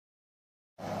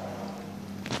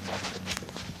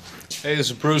Hey,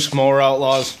 this is Bruce, Mower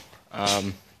Outlawz.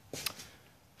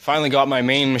 Finally got my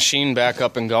main machine back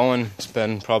up and going. It's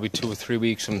been probably 2 or 3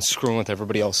 weeks. I'm screwing with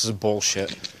everybody else's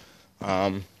bullshit.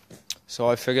 So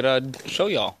I figured I'd show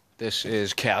y'all. This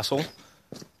is Castle.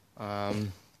 Yeah,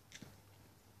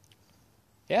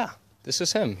 this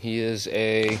is him. He is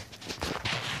a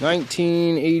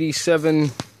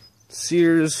 1987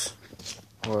 Sears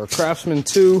or Craftsman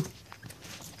 2.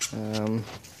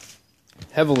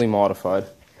 Heavily modified.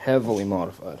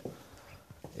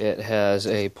 It has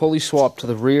a pulley swap to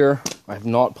the rear. I have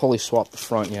not pulley swapped the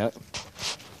front yet.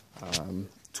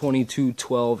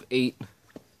 22-12-8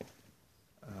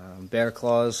 bear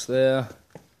claws there.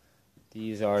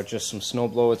 These are just some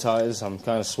snowblower ties. I'm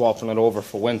kind of swapping it over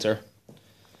for winter.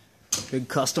 Big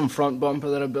custom front bumper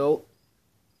that I built.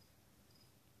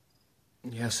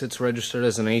 Yes, it's registered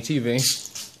as an ATV.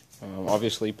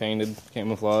 Obviously painted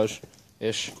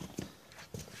camouflage-ish.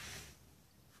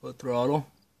 Foot throttle.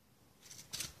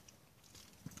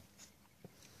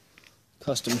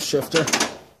 Custom shifter.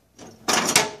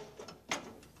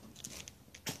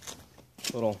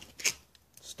 Little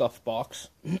stuff box.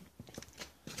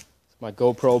 My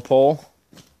GoPro pole.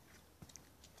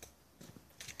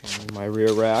 And my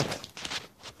rear rack.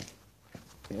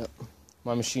 Yep.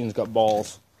 My machine's got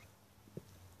balls.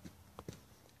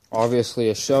 Obviously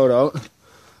a shout out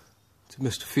to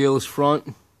Mr. Fearless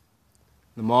Front,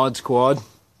 the mod squad.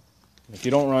 If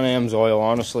you don't run AMSOIL,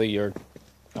 honestly, you're,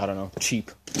 I don't know,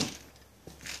 cheap.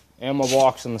 Ammo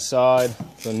box on the side,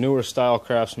 the newer style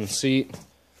Craftsman seat.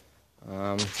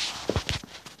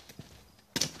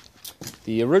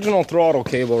 The original throttle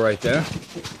cable right there,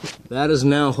 that is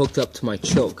now hooked up to my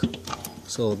choke.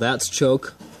 So that's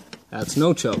choke, that's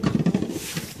no choke.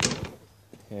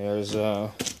 Here's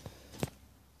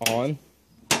on.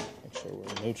 Make sure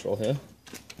we're neutral here.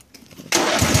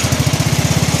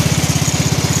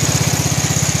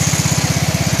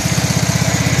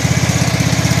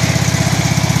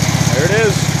 There it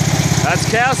is. That's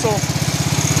Castle.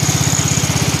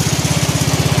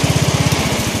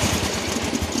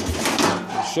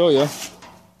 I'll show you.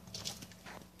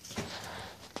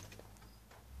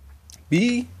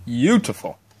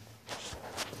 Beautiful.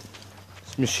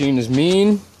 This machine is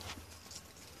mean.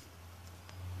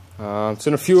 It's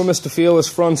in a few of Mr. Fearless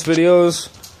Front's videos.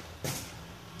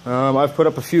 I've put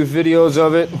up a few videos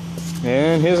of it.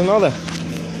 And here's another.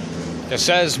 It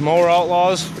says Mower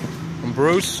Outlawz from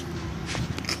Bruce.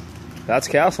 That's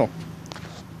Castle.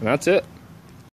 And that's it.